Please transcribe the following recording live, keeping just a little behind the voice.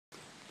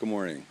Good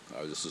morning.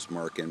 This is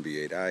Mark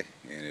NB8I,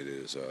 and it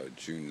is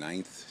June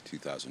 9th,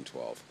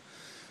 2012.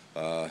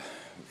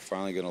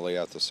 Finally going to lay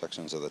out the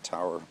sections of the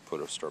tower,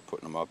 start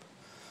putting them up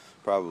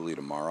probably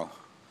tomorrow.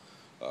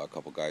 A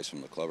couple guys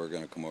from the club are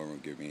going to come over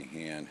and give me a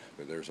hand,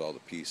 but there's all the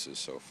pieces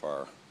so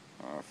far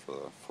for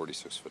the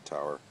 46-foot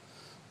tower.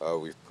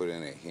 We've put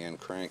in a hand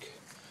crank,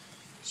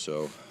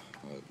 so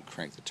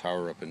crank the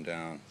tower up and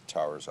down. The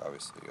tower is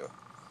obviously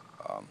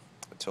a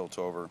tilt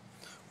over,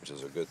 which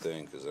is a good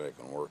thing because then I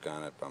can work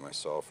on it by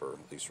myself, or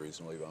at least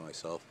reasonably by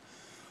myself.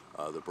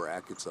 The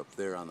brackets up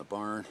there on the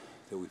barn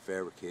that we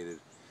fabricated,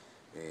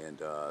 and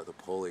the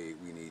pulley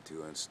we need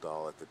to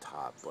install at the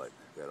top, but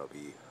that'll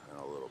be in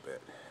a little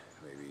bit,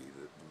 maybe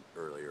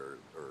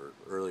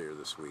earlier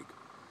this week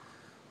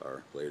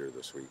or later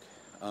this week.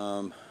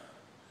 And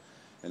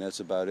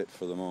that's about it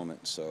for the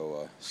moment,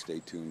 so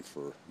stay tuned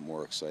for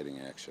more exciting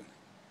action.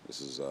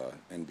 This is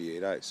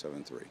NB8I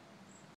 7.3.